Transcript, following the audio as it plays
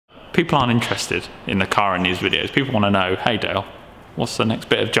people aren't interested in the car in these videos. People want to know, hey Dale, what's the next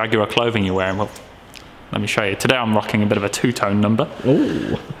bit of Jaguar clothing you're wearing? Well, let me show you. Today I'm rocking a bit of a two-tone number.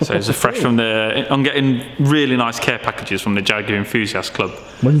 Ooh. So it's a fresh from the... I'm getting really nice care packages from the Jaguar Enthusiast Club.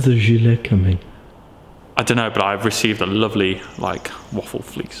 When's the gilet coming? I don't know, but I've received a lovely, like, waffle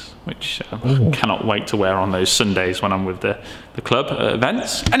fleece, which I cannot wait to wear on those Sundays when I'm with the club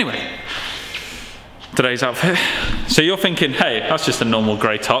events. Anyway, today's outfit. So you're thinking, hey, that's just a normal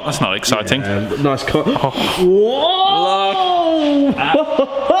grey top. That's not exciting. Yeah, nice cut. Whoa!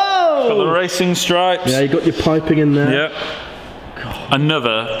 Got the racing stripes. Yeah, you got your piping in there. Yeah. God.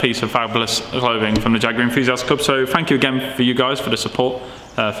 Another piece of fabulous clothing from the Jaguar Enthusiast Club. So thank you again for you guys for the support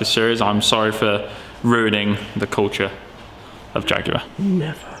for the series. I'm sorry for ruining the culture of Jaguar.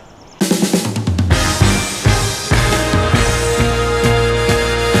 Never.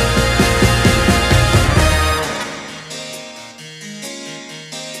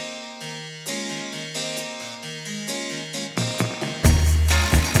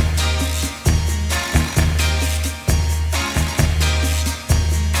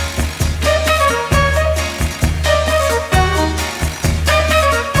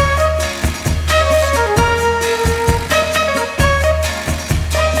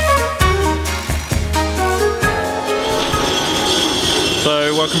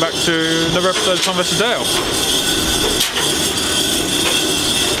 So welcome back to another episode of Tom vs Dale.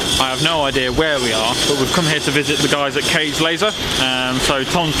 I have no idea where we are, but we've come here to visit the guys at Cage Laser. So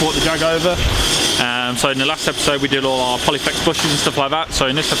Tom's brought the Jag over. So in the last episode we did all our Polyflex bushes and stuff like that. So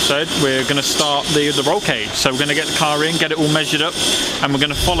in this episode we're going to start the roll cage. So we're going to get the car in, get it all measured up, and we're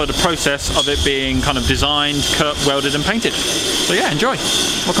going to follow the process of it being kind of designed, cut, welded and painted. So yeah, enjoy.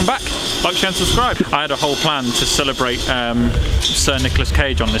 Welcome back. Like, share and subscribe. I had a whole plan to celebrate Sir Nicolas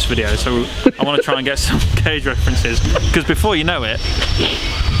Cage on this video, so I want to try and get some Cage references, because before you know it,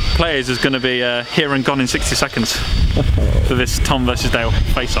 Players is going to be here and gone in 60 seconds for this Tom vs Dale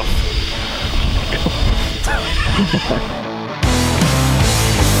face-off.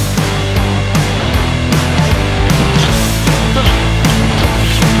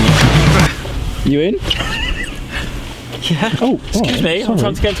 You in? Yeah. Oh, excuse me, sorry. I'm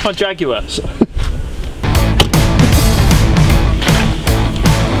trying to get into my Jaguar.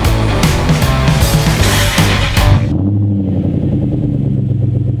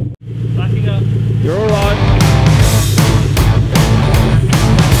 Backing up. You're alright.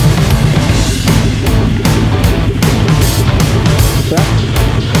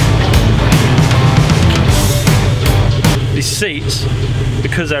 These seats,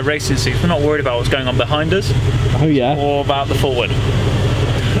 because they're racing seats, we're not worried about what's going on behind us. Oh yeah. Or about the forward.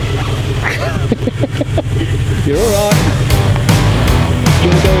 You're alright. Do you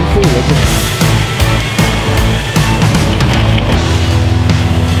want to go in forward?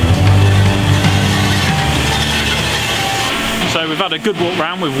 So we've had a good walk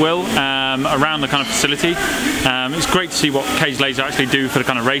round with Will around the kind of facility. It's great to see what Cage Laser actually do for the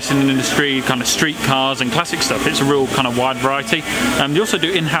kind of racing industry, kind of street cars and classic stuff. It's a real kind of wide variety. They also do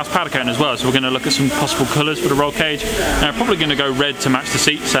in-house powder coating as well, so we're going to look at some possible colours for the roll cage. Probably going to go red to match the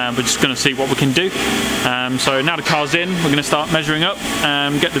seats, we're just going to see what we can do. So now the car's in, we're going to start measuring up,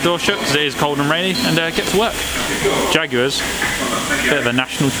 get the door shut because it is cold and rainy, and get to work. Jaguars, a bit of a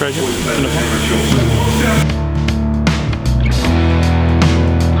national treasure.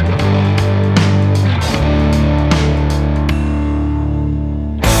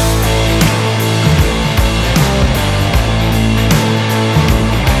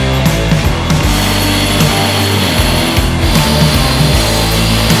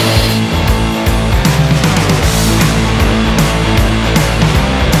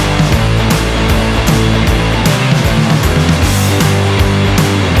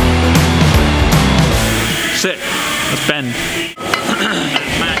 Sit. Let's bend.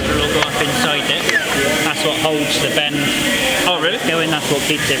 Marker will go up inside it. That's what holds the bend. Oh, really? Going, that's what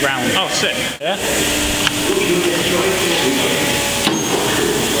keeps it round. Oh, sick. Yeah.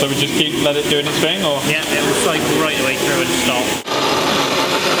 So we just let it doing its thing, or? Yeah, it will cycle right the way through and stop.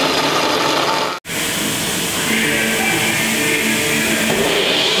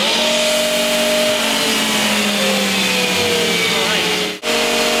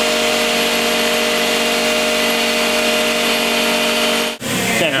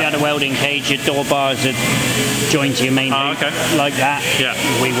 Welding cage, your door bars are joined to your main loop, okay. Like that. Yeah.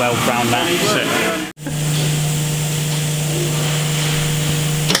 We weld round that.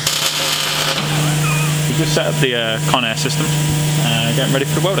 We just set up the Conair system, getting ready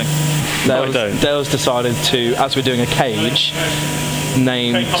for the welding. Dale's decided to, as we're doing a cage,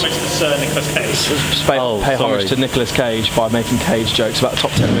 named. Pay homage to Sir Nicolas Cage. Pay homage to Nicolas Cage by making Cage jokes about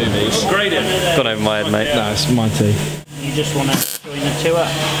top 10 movies. Graded. Gone over my head, mate. No, it's mine too. You just want to join the two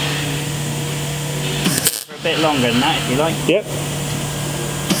up for a bit longer than that, if you like. Yep.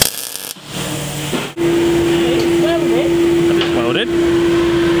 Welded.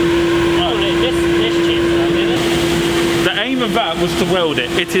 Oh, this chip's welded, isn't it? The aim of that was to weld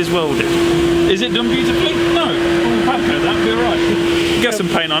it. It is welded. Is it done beautifully? No. That'd be alright. Get some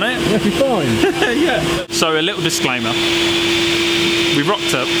paint on it. That'd be fine. Yeah. So a little disclaimer. We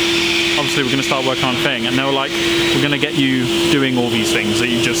rocked up. Obviously we're going to start working on a thing, and they were like, we're going to get you doing all these things that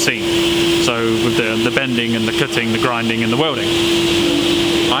you've just seen. So with the bending and the cutting, the grinding and the welding.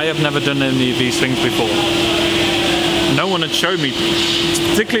 I have never done any of these things before. No one had showed me,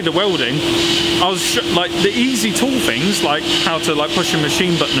 particularly the welding. I was like the easy tool things, like how to like push a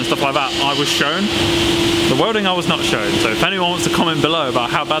machine button and stuff like that, I was shown. The welding I was not shown. So if anyone wants to comment below about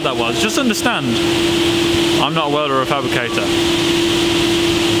how bad that was, just understand I'm not a welder or a fabricator.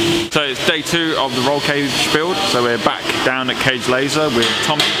 So it's day 2 of the roll cage build. So we're back down at Cage Laser with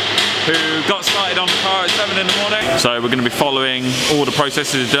Tommy, who got started on the car at 7 in the morning. So we're going to be following all the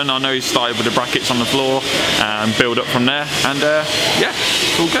processes done. I know he started with the brackets on the floor and build up from there. And yeah,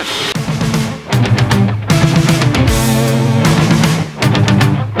 it's all good.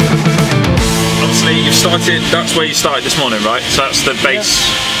 Obviously you've started, that's where you started this morning, right? So that's the base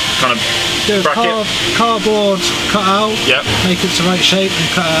kind of bracket. Cardboard cut out, make it to the right shape and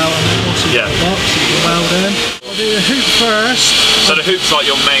cut out, and then also the box that you can weld in. I'll do the hoop first. So the hoop's like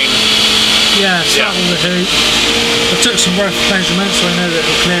your main... Start with the hoop. I took some rough measurements so I know that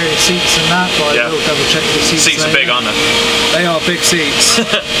it'll clear your seats and that, but I will double check the seats. Seats are big, aren't they? They are big seats.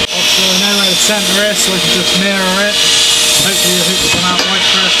 Also I know where the centre is, so I can just mirror it. Hopefully the hoop will come out right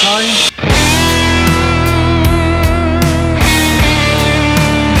first time.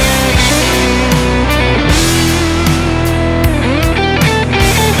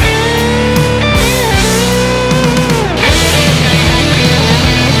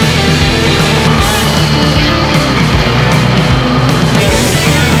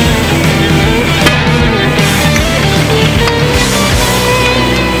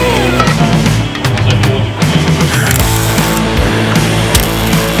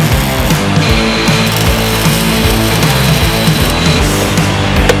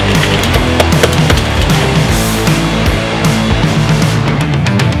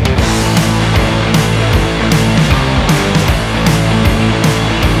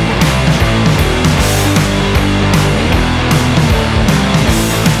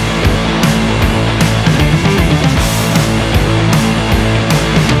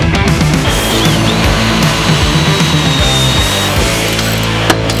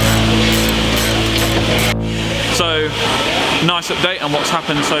 Nice update on what's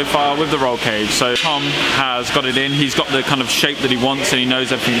happened so far with the roll cage. So Tom has got it in, he's got the kind of shape that he wants and he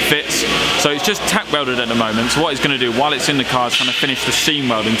knows everything fits. So it's just tack welded at the moment. So what he's going to do while it's in the car is kind of finish the seam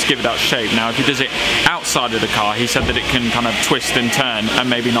welding to give it that shape. Now if he does it outside of the car, he said that it can kind of twist and turn and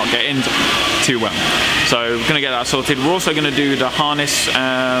maybe not get in too well. So we're going to get that sorted. We're also going to do the harness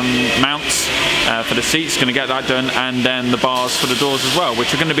mounts for the seats, going to get that done, and then the bars for the doors as well,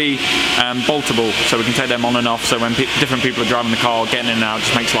 which are going to be boltable, so we can take them on and off, so when different people are driving the car, getting in and out,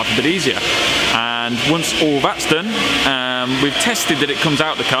 just makes life a bit easier. And once all that's done, we've tested that it comes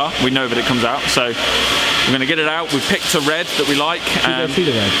out the car, we know that it comes out, so we're going to get it out. We've picked a red that we like. Can we go see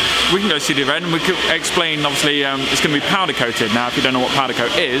the red? We can go see the red, and we could explain, obviously, it's going to be powder coated. Now if you don't know what powder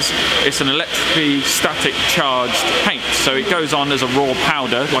coat is, it's an electrically static charged paint, so it goes on as a raw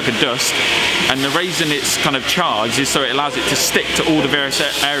powder, like a dust, and the reason it's kind of charged is so it allows it to stick to all the various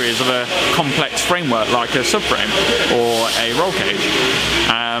areas of a complex framework, like a subframe or a roll cage.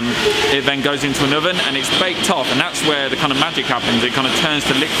 It then goes into an oven and it's baked off, and that's where the kind of magic happens. It kind of turns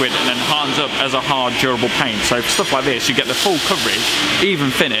to liquid and then hardens up as a hard, durable paint. So for stuff like this, you get the full coverage, even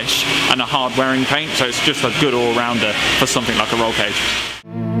finish, and a hard wearing paint, so it's just a good all-rounder for something like a roll cage.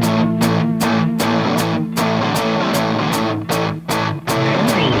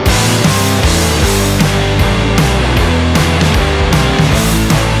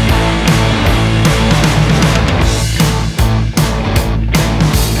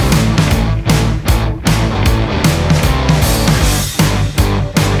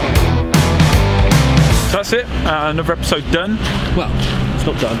 That's it, another episode done. Well, it's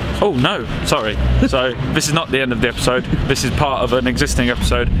not done. Oh no, sorry. So this is not the end of the episode. This is part of an existing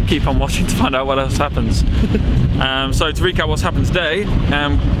episode. Keep on watching to find out what else happens. So to recap what's happened today,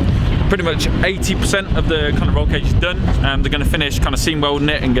 pretty much 80% of the kind of roll cage is done. They're going to finish kind of seam welding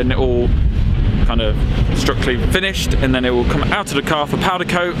it and getting it all kind kind of structurally finished, and then it will come out of the car for powder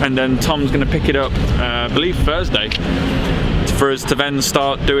coat, and then Tom's going to pick it up, I believe Thursday, for us to then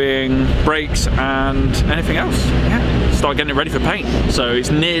start doing brakes and anything else. Yeah, start getting it ready for paint. So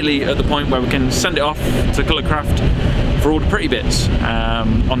it's nearly at the point where we can send it off to Colourcraft for all the pretty bits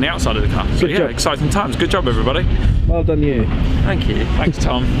on the outside of the car. So yeah, exciting times. Good job, everybody. Well done, you. Thank you. Thanks,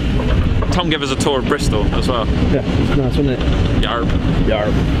 Tom. Tom gave us a tour of Bristol as well. Yeah, it's nice, wasn't it? Yarp.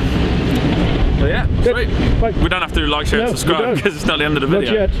 Yarp. So yeah, sweet. Right. We don't have to like, share, and subscribe because it's not the end of the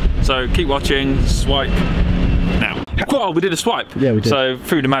video. So keep watching. Swipe now. Oh, we did a swipe. Yeah, we did. So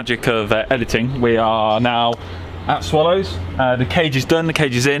through the magic of editing, we are now at Swallows. The cage is done, the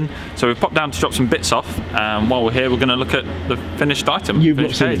cage is in. So we've popped down to drop some bits off. While we're here, we're going to look at the finished item. You've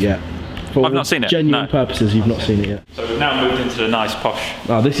not seen it yet? For I've not seen it. Genuine purposes, you've not seen it yet. So we've now moved into the nice posh.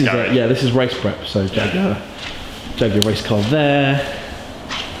 Oh, this is yeah, this is race prep. So Jaguar race car there.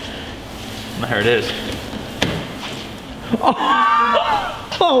 There it is.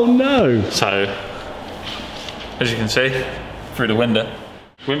 Oh no! So, as you can see, through the window,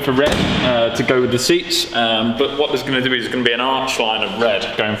 went for red to go with the seats, but what there's going to do is going to be an arch line of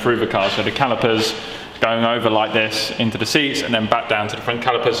red going through the car, so the calipers going over like this into the seats and then back down to the front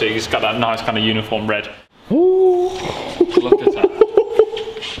calipers, so you've got that nice kind of uniform red. Ooh. Look at that.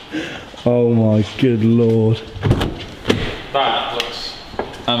 Oh my good lord. That looks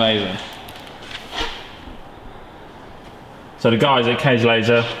amazing. So the guys at Cage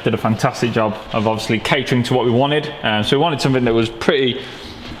Laser did a fantastic job of obviously catering to what we wanted. So we wanted something that was pretty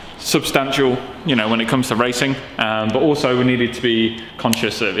substantial, you know, when it comes to racing, but also we needed to be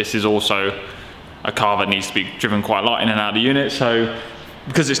conscious that this is also a car that needs to be driven quite a lot in and out of the unit. So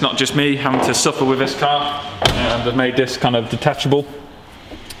because it's not just me having to suffer with this car, they've made this kind of detachable.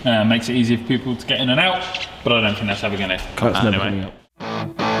 Makes it easier for people to get in and out, but I don't think that's ever going to come out anyway.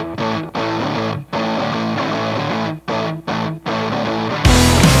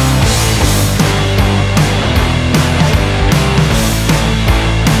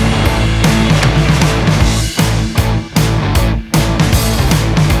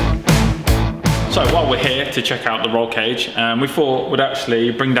 So while we're here to check out the roll cage, we thought we'd actually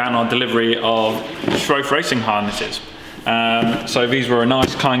bring down our delivery of Schroth Racing harnesses. So these were a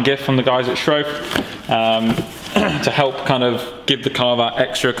nice kind gift from the guys at Schroth to help kind of give the car that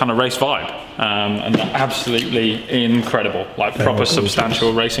extra kind of race vibe. And they're absolutely incredible, like proper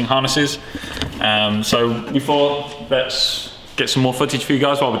substantial racing harnesses. So we thought, let's get some more footage for you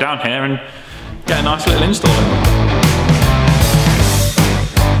guys while we're down here and get a nice little install in.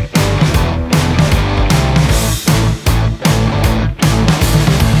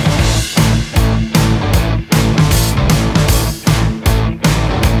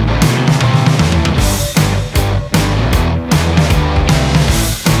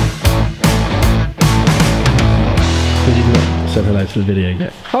 Said hello to the video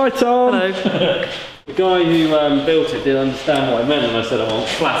yet. Hi Tom! Hello. The guy who built it didn't understand what I meant when I said I want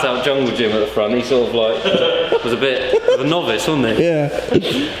flat out jungle gym at the front. He sort of like was a bit of a novice, wasn't he? Yeah.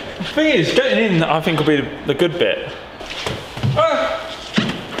 The thing is, getting in I think will be the good bit.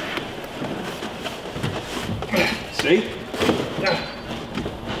 See?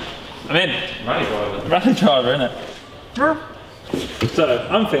 I'm in. Rally driver. Rally driver, innit? So,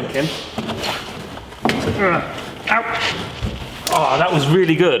 I'm thinking... Ow! Oh, that was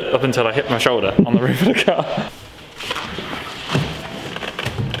really good up until I hit my shoulder on the roof of the car.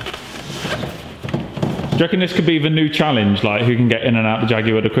 Do you reckon this could be the new challenge, like who can get in and out the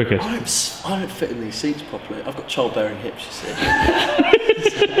Jaguar the quickest? I don't fit in these seats properly. I've got childbearing hips, you see.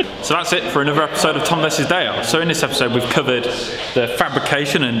 So that's it for another episode of Tom vs Dale. So in this episode we've covered the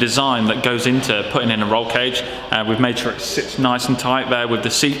fabrication and design that goes into putting in a roll cage. We've made sure it sits nice and tight there with the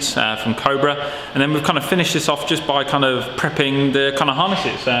seats from Cobra, and then we've kind of finished this off just by kind of prepping the kind of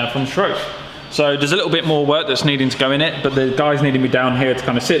harnesses from Schroth. So there's a little bit more work that's needing to go in it, but the guys needing me down here to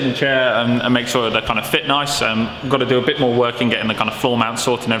kind of sit in the chair and make sure they kind of fit nice. We've got to do a bit more work in getting the kind of floor mount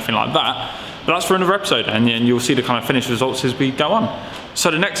sorted and everything like that. But that's for another episode, and you'll see the kind of finished results as we go on. So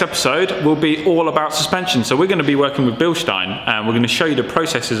the next episode will be all about suspension. So we're going to be working with Bilstein, and we're going to show you the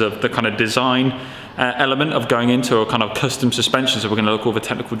processes of the kind of design element of going into a kind of custom suspension. So we're going to look at all the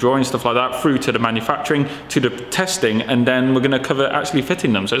technical drawings, stuff like that, through to the manufacturing, to the testing, and then we're going to cover actually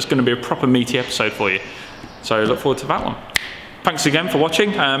fitting them. So it's going to be a proper meaty episode for you. So look forward to that one. Thanks again for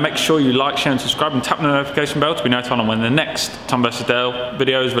watching. Make sure you like, share and subscribe and tap the notification bell to be notified on when the next Tom vs Dale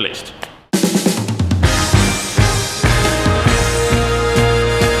video is released.